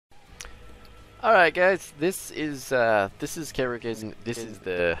All right, guys. This is Kerrigan. This is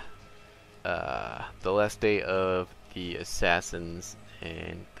the last day of the assassins,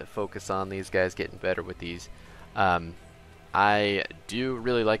 and the focus on these guys getting better with these. I do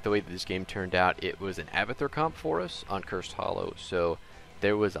really like the way that this game turned out. It was an abathur comp for us on Cursed Hollow, so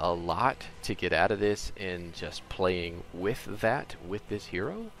there was a lot to get out of this in just playing with this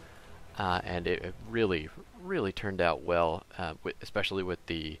hero, and it really turned out well, especially with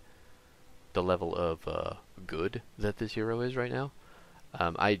the level of good that this hero is right now.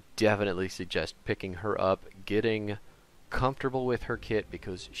 I definitely suggest picking her up, getting comfortable with her kit,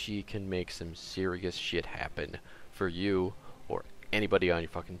 because she can make some serious shit happen for you or anybody on your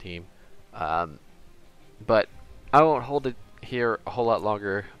fucking team. But I won't hold it here a whole lot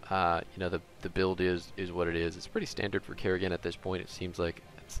longer. The build is what it is. It's pretty standard for Kerrigan at this point. It seems like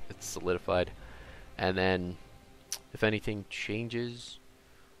it's solidified. And then if anything changes,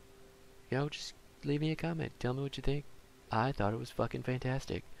 just leave me a comment. Tell me what you think. I thought it was fucking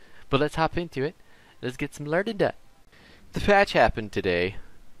fantastic. But let's hop into it. Let's get some learning done. The patch happened today,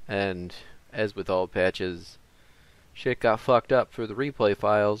 and as with all patches, shit got fucked up for the replay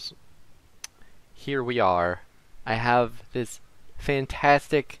files. Here we are. I have this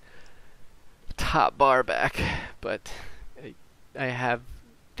fantastic top bar back, but I have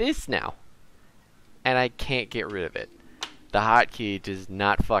this now, and I can't get rid of it. The hotkey does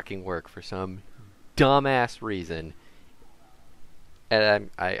not fucking work for some dumbass reason, and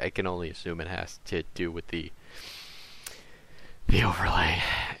I can only assume it has to do with the overlay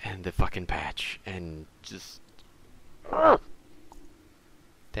and the fucking patch, and just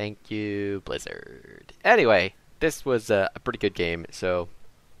thank you, Blizzard. Anyway, this was a pretty good game, so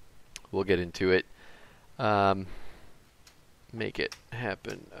we'll get into it. Make it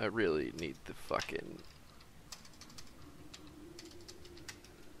happen. I really need the fucking...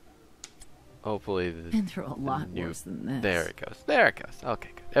 Hopefully been through a lot worse than this. There it goes. There it goes. Okay,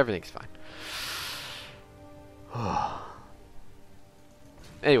 good. Everything's fine.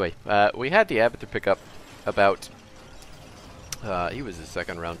 Anyway, we had the abathur pick up about... he was a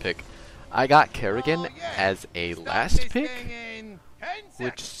second round pick. I got Kerrigan as a last pick,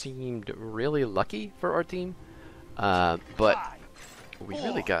 which seemed really lucky for our team. But we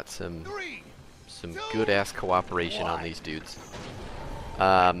really got some good-ass cooperation on these dudes.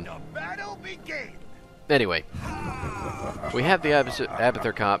 Anyway, we had the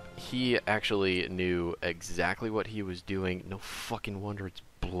abathur comp. He actually knew exactly what he was doing. No fucking wonder it's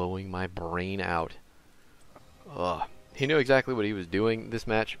blowing my brain out. Ugh. He knew exactly what he was doing this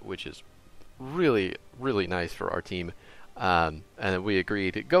match, which is really nice for our team. And then we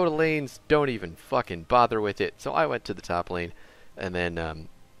agreed, go to lanes, don't even fucking bother with it. So I went to the top lane, and then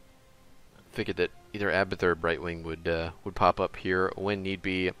figured that either abathur or Brightwing would pop up here when need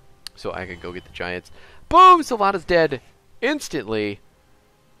be, so I could go get the giants. Boom! Sylvana's dead instantly.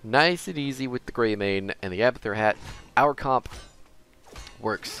 Nice and easy with the Greymane and the abathur hat. Our comp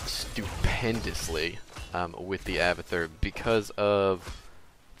works stupendously with the abathur because of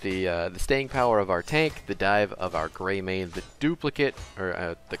the staying power of our tank, the dive of our Greymane, the duplicate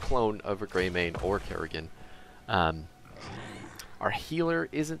or the clone of a Greymane or Kerrigan. Our healer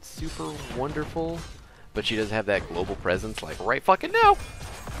isn't super wonderful, but she does have that global presence, like right fucking now,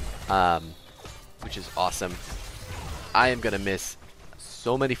 which is awesome. I am gonna miss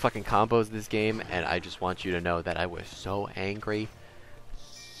so many fucking combos this game, and I just want you to know that I was so angry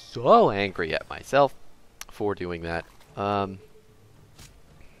at myself for doing that.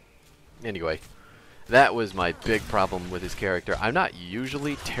 Anyway, that was my big problem with his character. I'm not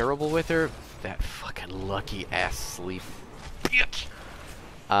usually terrible with her. That fucking lucky ass sleep bitch.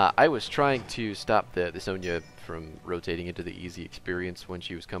 I was trying to stop the Sonya from rotating into the easy experience when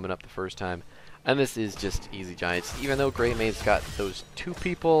she was coming up the first time, and this is just easy giants. Even though Greymane's got those two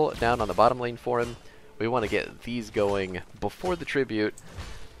people down on the bottom lane for him, we want to get these going before the tribute.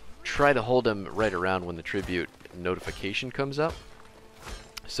 Try to hold them right around when the tribute notification comes up,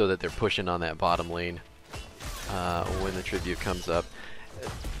 so that they're pushing on that bottom lane when the tribute comes up.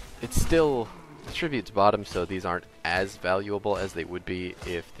 It's still... the tribute's bottom, so these aren't as valuable as they would be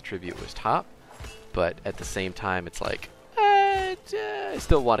if the tribute was top, but at the same time it's like, I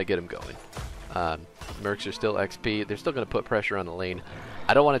still want to get them going. Mercs are still XP. They're still going to put pressure on the lane.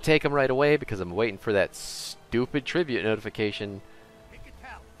 I don't want to take them right away because I'm waiting for that stupid tribute notification,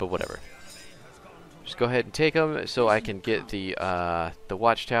 but whatever. Just go ahead and take them so I can get the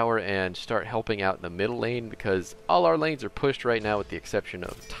watchtower and start helping out in the middle lane, because all our lanes are pushed right now with the exception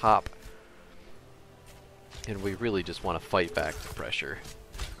of top. And we really just want to fight back the pressure.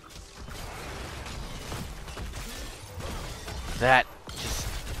 That just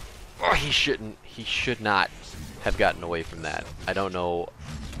Oh, he shouldn't. He should not have gotten away from that. I don't know.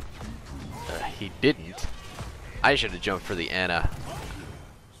 He didn't. I should have jumped for the Anna.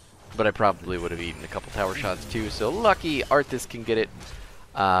 But I probably would have eaten a couple tower shots too. So lucky Arthas can get it.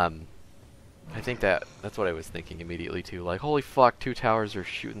 I think that's what I was thinking immediately too. Like, holy fuck, 2 towers are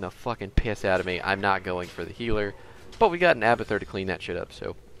shooting the fucking piss out of me. I'm not going for the healer. But we got an abathur to clean that shit up.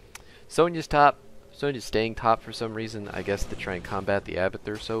 So Sonya's top. Sonya's staying top for some reason. I guess to try and combat the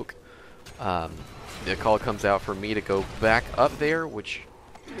abathur soak. The call comes out for me to go back up there, which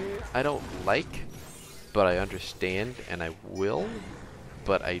I don't like. But I understand and I will.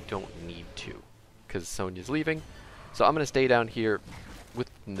 But I don't need to. Because Sonya's leaving. So I'm going to stay down here with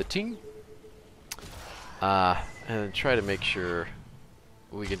the team. And try to make sure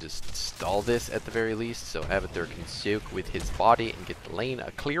we can just stall this at the very least, so abathur can soak with his body and get the lane a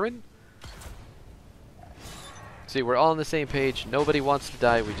clearing. See, we're all on the same page. Nobody wants to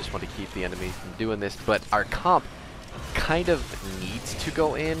die. We just want to keep the enemy from doing this. But our comp kind of needs to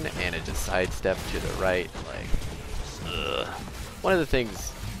go in, and it just sidestep to the right. Like, ugh. One of the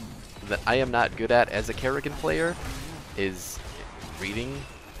things that I am not good at as a Kerrigan player is reading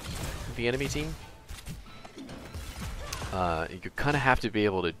the enemy team. You kind of have to be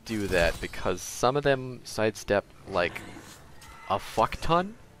able to do that because some of them sidestep like a fuck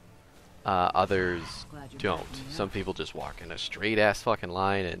ton, others don't. Some people just walk in a straight ass fucking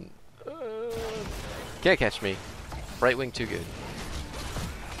line and can't catch me. Right wing too good.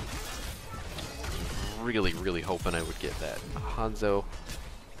 Really, really hoping I would get that Hanzo,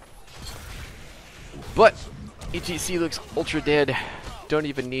 but ETC looks ultra dead. Don't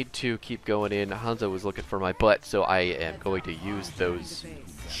even need to keep going in. Hanzo was looking for my butt, so I am going to use those.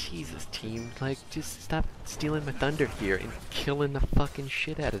 Jesus, team. Like, just stop stealing my thunder here and killing the fucking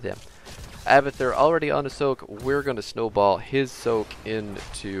shit out of them. abathur already on a soak. We're going to snowball his soak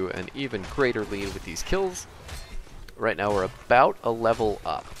into an even greater lead with these kills. Right now we're about a level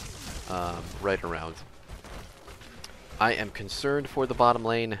up. Right around. I am concerned for the bottom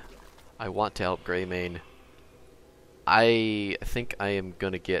lane. I want to help Greymane. I think I am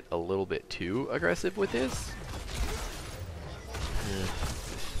going to get a little bit too aggressive with this.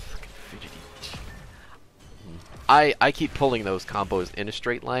 I keep pulling those combos in a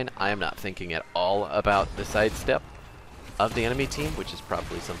straight line. I am not thinking at all about the sidestep of the enemy team, which is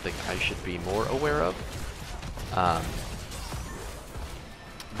probably something I should be more aware of.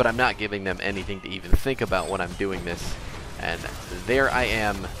 But I'm not giving them anything to even think about when I'm doing this. And there I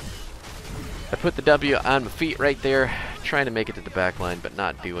am. I put the W on my feet right there, trying to make it to the back line, but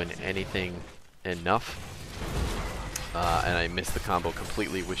not doing anything enough. And I missed the combo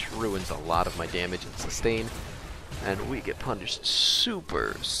completely, which ruins a lot of my damage and sustain. And we get punished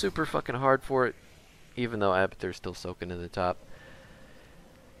super, super fucking hard for it, even though abathur's still soaking in the top.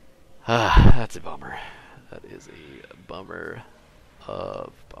 That's a bummer. That is a bummer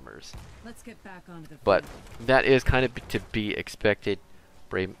of bummers. Let's get back onto the but that is kind of to be expected.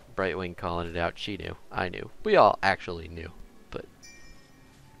 Brightwing calling it out. She knew. I knew. We all actually knew. But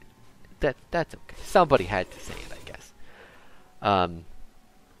that's okay. Somebody had to say it, I guess.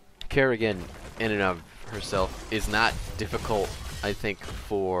 Kerrigan, in and of herself, is not difficult, I think,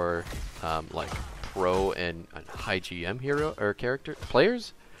 for like pro and high GM hero or character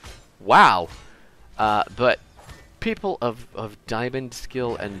players. Wow. But people of diamond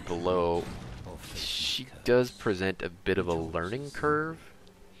skill and below, she does present a bit of a learning curve.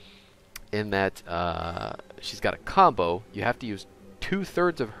 In that she's got a combo. You have to use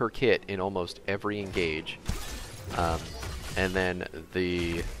 2/3 of her kit in almost every engage, and then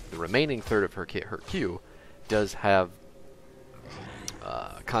the remaining third of her kit, her Q, does have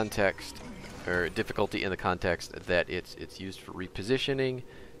context or difficulty in the context that it's used for repositioning,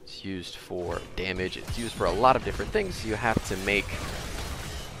 it's used for damage, it's used for a lot of different things. You have to make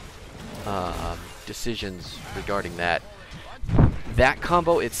decisions regarding that. That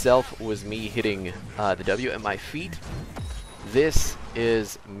combo itself was me hitting the W at my feet. This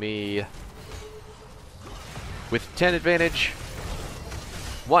is me with 10 advantage,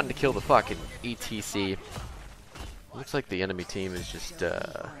 wanting to kill the fucking ETC. Looks like the enemy team is just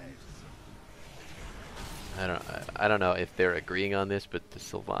I don't know if they're agreeing on this, but the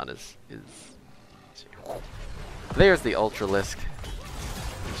Sylvanas is there's the Ultralisk.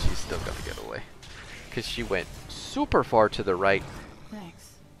 And she's still gonna get away because she went super far to the right.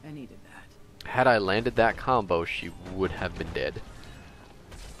 Thanks. I needed that. Had I landed that combo, she would have been dead.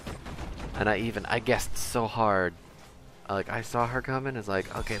 And I guessed so hard. Like, I saw her coming, it's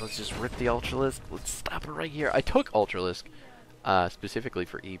like, okay, let's just rip the Ultralisk. Let's stop her right here. I took Ultralisk specifically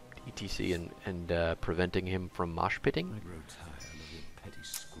for ETC and preventing him from mosh pitting.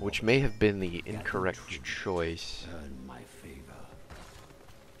 which may have been the incorrect choice.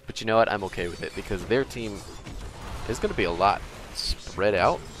 But you know what? I'm okay with it because their team is going to be a lot spread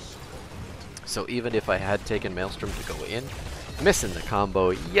out. So even if I had taken Maelstrom to go in, missing the combo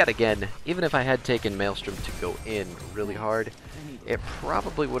yet again, even if I had taken Maelstrom to go in really hard, it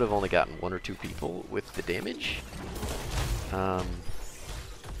probably would have only gotten 1 or 2 people with the damage.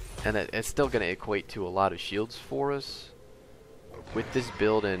 And it's still going to equate to a lot of shields for us with this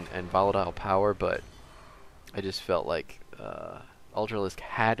build and volatile power, but I just felt like Ultralisk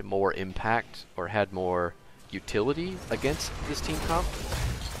had more impact or had more utility against this team comp,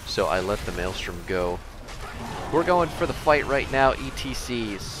 so I let the Maelstrom go. We're going for the fight right now.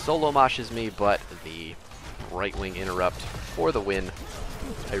 ETC solo moshes me, but the right wing interrupt for the win.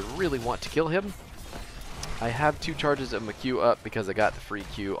 I really want to kill him. I have 2 charges of my Q up because I got the free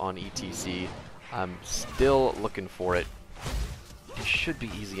Q on ETC. I'm still looking for it. It should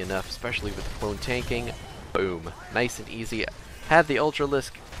be easy enough, especially with the clone tanking. Boom. Nice and easy. Had the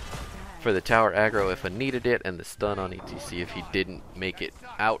Ultralisk for the tower aggro if I needed it, and the stun on ETC if he didn't make it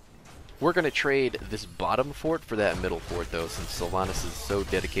out. We're going to trade this bottom fort for that middle fort, though, since Sylvanas is so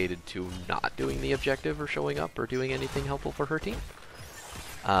dedicated to not doing the objective or showing up or doing anything helpful for her team.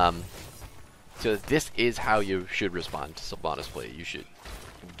 So this is how you should respond to Sylvanas play. You should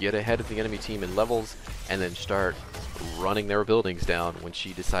get ahead of the enemy team in levels and then start running their buildings down when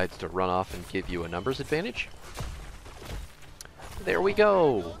she decides to run off and give you a numbers advantage. There we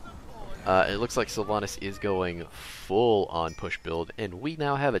go! It looks like Sylvanas is going full on push build, and we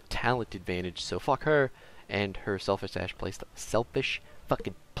now have a talent advantage, so fuck her and her selfish playstyle. Selfish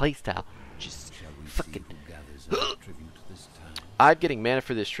fucking playstyle. Just fucking. I'm getting mana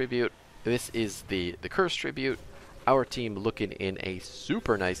for this tribute. This is the curse tribute. Our team looking in a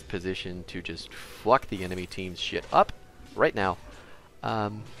super nice position to just fuck the enemy team's shit up right now.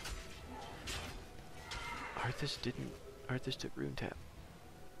 Arthas took rune tap.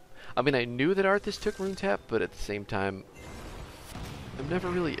 I mean, I knew that Arthas took rune tap, but at the same time, I'm never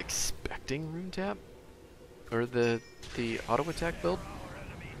really expecting rune tap or the auto attack build.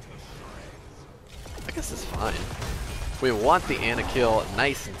 I guess it's fine. We want the Ana kill,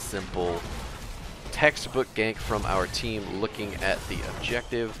 nice and simple. Textbook gank from our team looking at the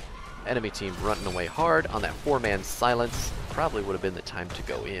objective. Enemy team running away hard on that 4-man silence. Probably would have been the time to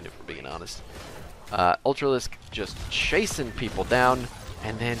go in if we're being honest. Ultralisk just chasing people down,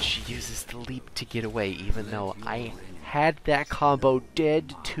 and then she uses the leap to get away, even though I had that combo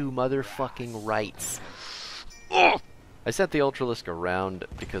dead to motherfucking rights. Ugh! I sent the Ultralisk around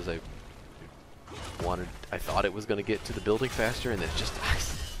because I thought it was going to get to the building faster, and then it just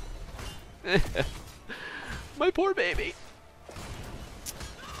dies. My poor baby.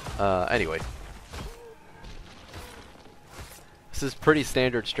 Anyway. This is pretty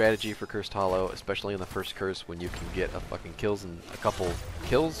standard strategy for Cursed Hollow, especially in the first curse when you can get a fucking a couple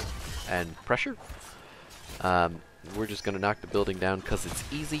kills and pressure. We're just going to knock the building down because it's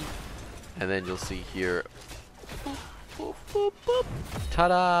easy. And then you'll see here. Boop, boop, boop, boop.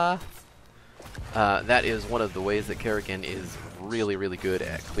 Ta-da! That is one of the ways that Kerrigan is really, really good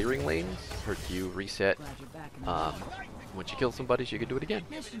at clearing lanes. Her Q reset. When she kills somebody, she can do it again.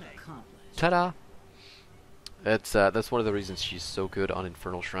 Ta-da! That's one of the reasons she's so good on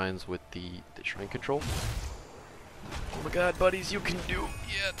Infernal Shrines with the shrine control. Oh my god, buddies, you can do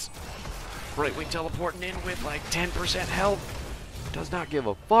it! Right wing teleporting in with like 10% health. Does not give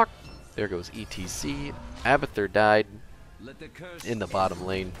a fuck. There goes ETC. Abathur died in the bottom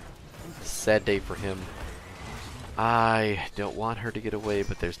lane. Sad day for him. I don't want her to get away,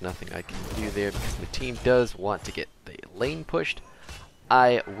 but there's nothing I can do there because the team does want to get the lane pushed.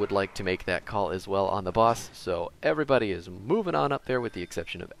 I would like to make that call as well on the boss, so everybody is moving on up there with the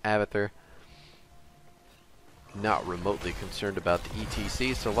exception of Abathur. Not remotely concerned about the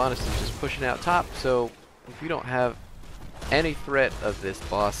ETC. Sylvanas is just pushing out top, so if we don't have any threat of this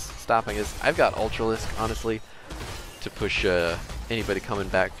boss stopping us, I've got Ultralisk, honestly, to push anybody coming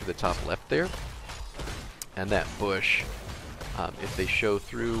back to the top left there. And that bush, if they show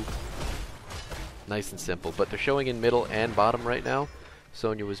through, nice and simple. But they're showing in middle and bottom right now.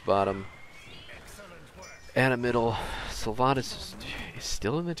 Sonya was bottom. Ana middle. Sylvanas is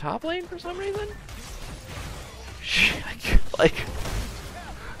still in the top lane for some reason. Like,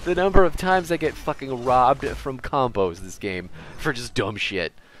 the number of times I get fucking robbed from combos this game for just dumb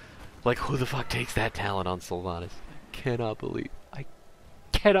shit. Like, who the fuck takes that talent on Sylvanas? I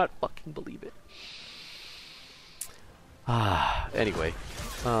cannot fucking believe it. Anyway.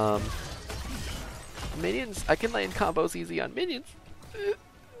 Minions, I can land combos easy on minions.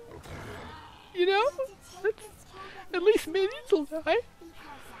 You know? At least minions will die.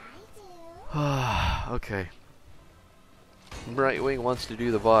 Okay. Brightwing wants to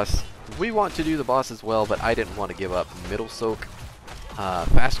do the boss. We want to do the boss as well, but I didn't want to give up middle soak.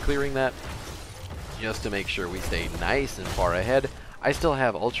 Fast clearing that, just to make sure we stay nice and far ahead. I still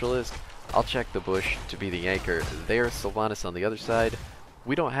have Ultralisk. I'll check the bush to be the anchor. There's Sylvanas on the other side.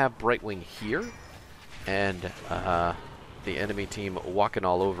 We don't have Brightwing here, and the enemy team walking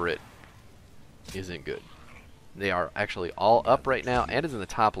all over it isn't good. They are actually all up right now and is in the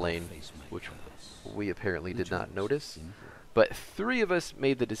top lane, which we apparently did not notice. But 3 of us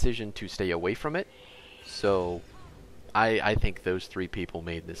made the decision to stay away from it, so I think those 3 people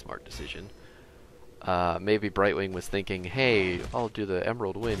made the smart decision. Maybe Brightwing was thinking, hey, I'll do the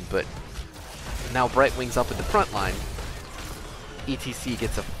Emerald win, but now Brightwing's up at the front line. ETC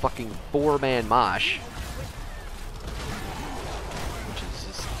gets a fucking 4-man mosh, which is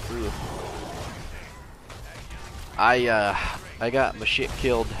just ugh. I got my shit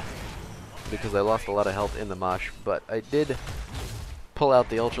killed because I lost a lot of health in the mosh, but I did pull out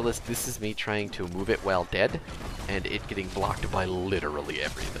the Ultralisk. This is me trying to move it while dead, and it getting blocked by literally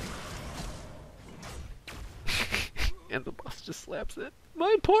everything. And the boss just slaps it.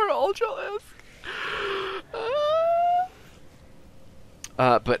 My poor Ultralisk!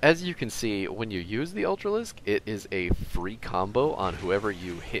 But as you can see, when you use the Ultralisk, it is a free combo on whoever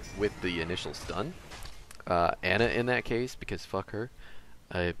you hit with the initial stun. Anna in that case, because fuck her.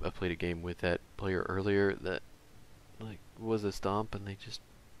 I played a game with that player earlier that like was a stomp and they just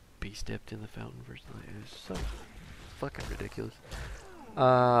B-stepped in the fountain versus it was so fucking ridiculous.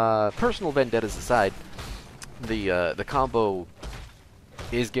 Personal vendettas aside, the combo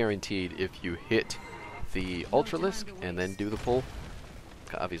is guaranteed if you hit the Ultralisk and then do the pull.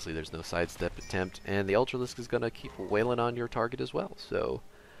 Obviously there's no sidestep attempt, and the Ultralisk is gonna keep wailing on your target as well, so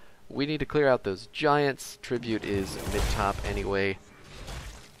we need to clear out those giants. Tribute is mid-top anyway.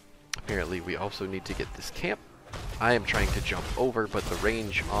 Apparently we also need to get this camp. I am trying to jump over, but the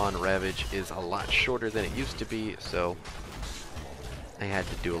range on Ravage is a lot shorter than it used to be, so I had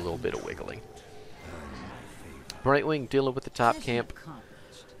to do a little bit of wiggling. Brightwing dealing with the top camp.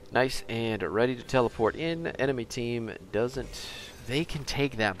 Nice and ready to teleport in. Enemy team doesn't. They can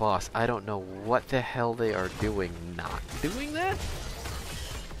take that boss. I don't know what the hell they are doing not doing that.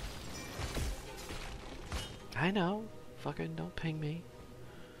 I know. Fucking don't ping me.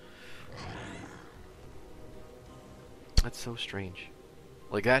 That's so strange.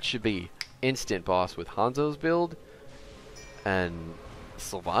 Like, that should be instant boss with Hanzo's build and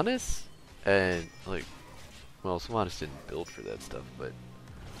Sylvanas and, like, well, Sylvanas didn't build for that stuff, but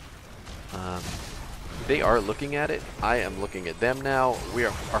they are looking at it. I am looking at them now.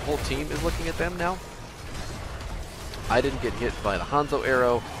 Our whole team is looking at them now. I didn't get hit by the Hanzo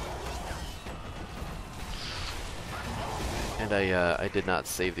arrow, and I did not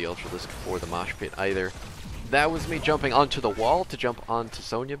save the Ultralisk for the mosh pit either. That was me jumping onto the wall to jump onto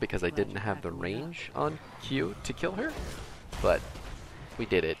Sonya because I didn't have the range on Q to kill her, but we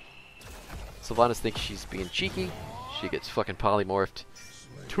did it. Sylvanas thinks she's being cheeky. She gets fucking polymorphed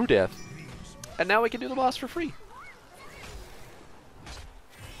to death, and now we can do the boss for free.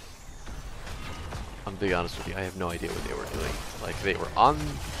 I'm to be honest with you, I have no idea what they were doing. Like, they were on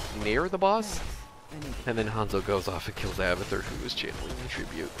near the boss, and then Hanzo goes off and kills Abathur, who was channeling the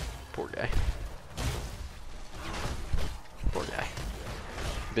tribute. Poor guy. Poor guy.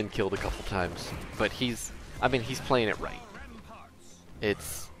 Been killed a couple times, but he's playing it right.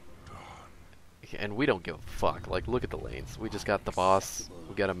 And we don't give a fuck. Like, look at the lanes. We just got the boss.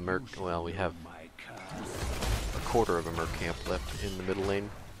 We got a merc. Well, we have a quarter of a merc camp left in the middle lane.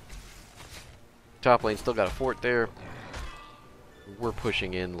 Top lane still got a fort there. We're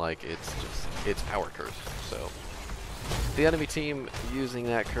pushing in like it's our curse. So the enemy team using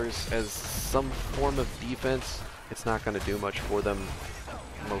that curse as some form of defense. It's not going to do much for them.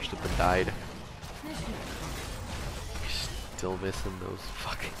 Most of them died. Still missing those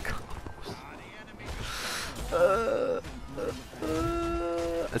fucking combos.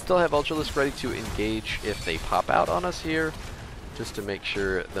 I still have Ultralisk ready to engage if they pop out on us here, just to make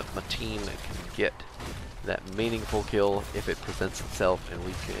sure that my team can get that meaningful kill if it presents itself, and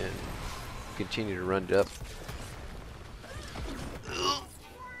we can continue to run it up.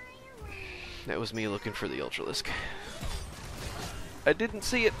 That was me looking for the Ultralisk. I didn't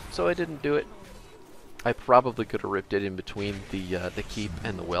see it, so I didn't do it. I probably could have ripped it in between the keep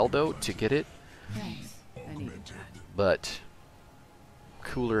and the well, though, to get it. But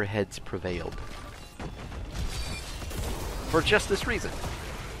cooler heads prevailed. For just this reason.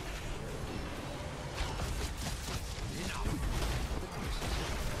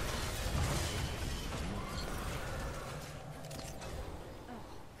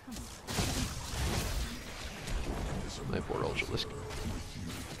 My poor Ultralisk.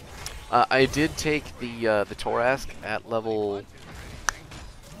 I did take the Torask at level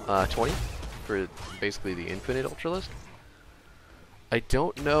 20 for basically the infinite Ultralisk. I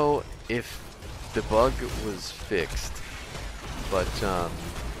don't know if the bug was fixed, but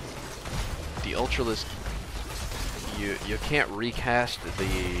the Ultralisk, you can't recast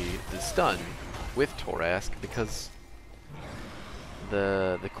the stun with Torask because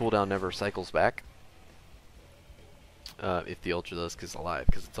the cooldown never cycles back if the Ultralisk is alive,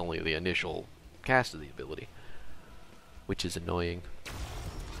 because it's only the initial cast of the ability, which is annoying.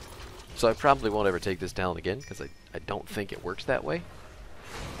 So I probably won't ever take this down again, because I don't think it works that way.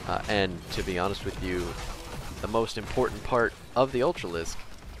 And to be honest with you, the most important part of the Ultralisk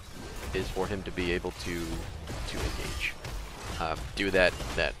is for him to be able to engage. Do that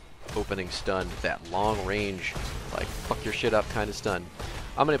opening stun, that long range, like fuck your shit up kind of stun.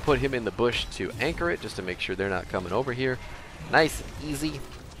 I'm going to put him in the bush to anchor it, just to make sure they're not coming over here. Nice, easy.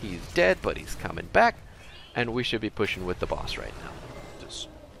 He's dead, but he's coming back. And we should be pushing with the boss right now. Just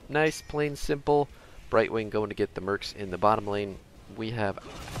nice, plain, simple. Brightwing going to get the mercs in the bottom lane. We have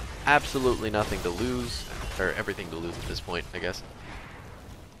absolutely nothing to lose, or everything to lose at this point, I guess,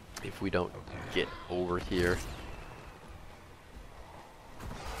 if we don't get over here.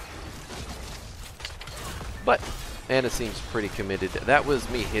 But Anna seems pretty committed. That was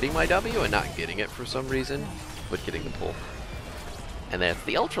me hitting my W and not getting it for some reason, but getting the pull. And that's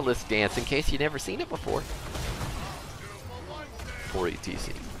the Ultralisk dance, in case you've never seen it before. For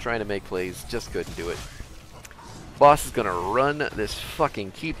ETC. Trying to make plays, just couldn't do it. Boss is gonna run this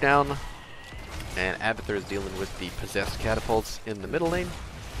fucking keep down, and Abathur is dealing with the possessed catapults in the middle lane.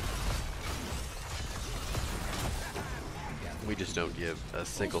 We just don't give a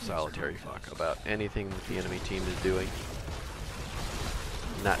single solitary fuck about anything that the enemy team is doing.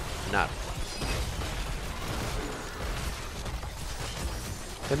 Not.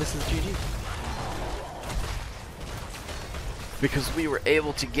 And this is GG. Because we were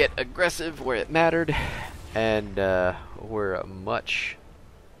able to get aggressive where it mattered, and we're much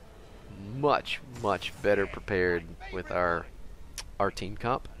better prepared with our team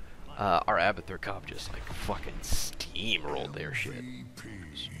comp. Our Abathur comp just like fucking steamrolled their shit.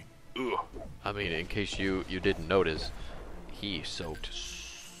 Ugh. I mean, in case you didn't notice, he soaked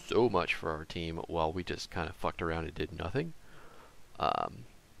so much for our team while we just kind of fucked around and did nothing.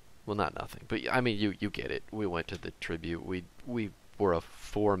 Well, not nothing, but I mean, you get it. We went to the tribute. We were a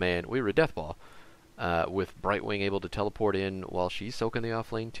 4-man. We were a deathball. With Brightwing able to teleport in while she's soaking the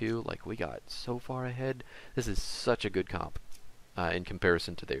off lane too. Like, we got so far ahead. This is such a good comp in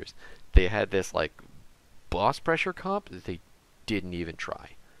comparison to theirs. They had this like boss pressure comp that they didn't even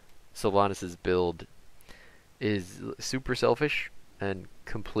try. Sylvanas' build is super selfish and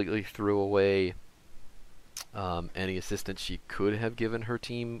completely threw away any assistance she could have given her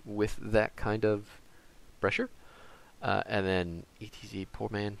team with that kind of pressure. And then ETZ, poor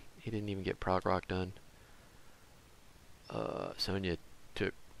man, he didn't even get prog rock done. Sonya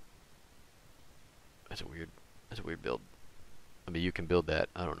took. That's a weird build. I mean, you can build that.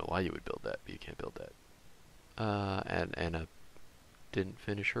 I don't know why you would build that, but you can't build that. And Anna didn't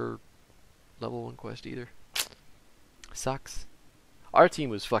finish her level 1 quest either. Sucks. Our team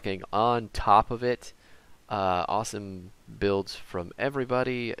was fucking on top of it. Awesome builds from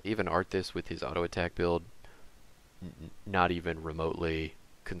everybody. Even Arthas with his auto attack build. Not even remotely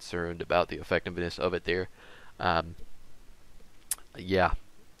concerned about the effectiveness of it there. Yeah.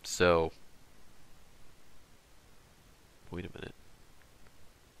 So. Wait a minute.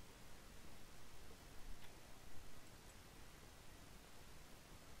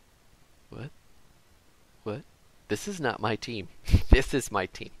 What? This is not my team. This is my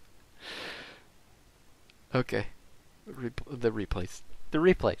team. Okay. The replays.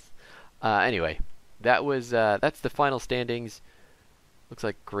 Anyway, that's the final standings. Looks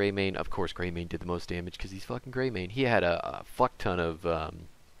like Greymane, of course Greymane did the most damage because he's fucking Greymane. He had a fuck ton of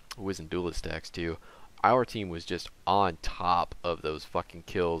Wizened Duelist stacks too. Our team was just on top of those fucking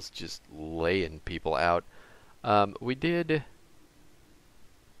kills, just laying people out. We did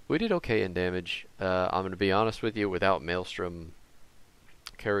okay in damage. I'm going to be honest with you, without Maelstrom,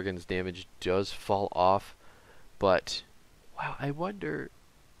 Kerrigan's damage does fall off. But, wow, I wonder,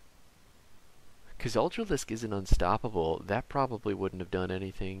 because Ultralisk isn't unstoppable, that probably wouldn't have done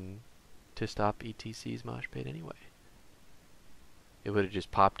anything to stop ETC's mosh pit anyway. It would have just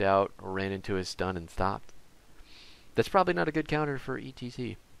popped out, ran into his stun, and stopped. That's probably not a good counter for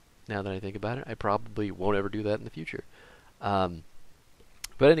ETC. Now that I think about it, I probably won't ever do that in the future. But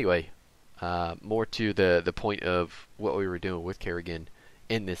anyway, more to the point of what we were doing with Kerrigan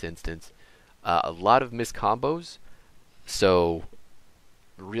in this instance. A lot of missed combos, So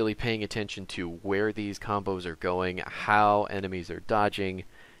really paying attention to where these combos are going, how enemies are dodging,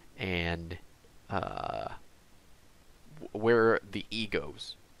 and where the E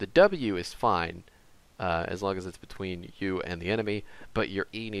goes. The W is fine as long as it's between you and the enemy, but your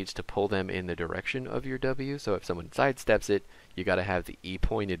E needs to pull them in the direction of your W. So if someone sidesteps it, you got to have the E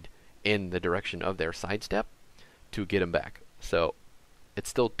pointed in the direction of their sidestep to get them back. So it's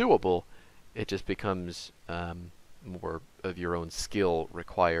still doable. It just becomes more of your own skill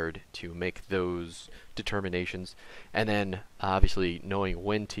required to make those determinations. And then obviously knowing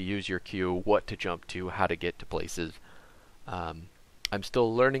when to use your Q, what to jump to, how to get to places. I'm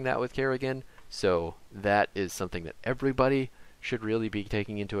still learning that with Kerrigan, so that is something that everybody should really be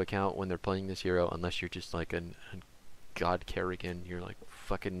taking into account when they're playing this hero, unless you're just like a god Kerrigan, you're like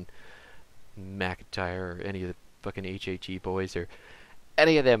fucking McIntyre or any of the fucking HHE boys or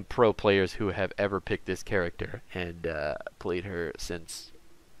any of them pro players who have ever picked this character and played her since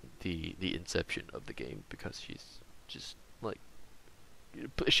the inception of the game, because she's just like,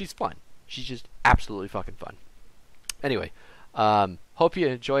 she's fun. She's just absolutely fucking fun. Anyway, hope you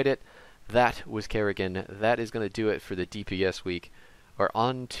enjoyed it. That was Kerrigan. That is going to do it for the DPS week. We're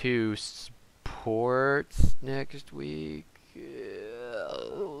on to sports next week.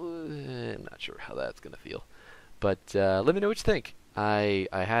 I'm not sure how that's going to feel. But let me know what you think. I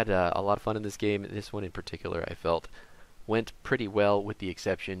had a lot of fun in this game. This one in particular I felt went pretty well, with the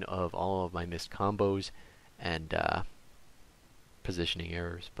exception of all of my missed combos and positioning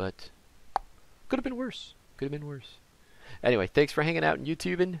errors. But could have been worse. Could have been worse. Anyway, thanks for hanging out and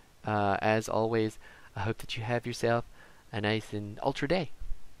YouTubing. As always, I hope that you have yourself a nice and ultra day.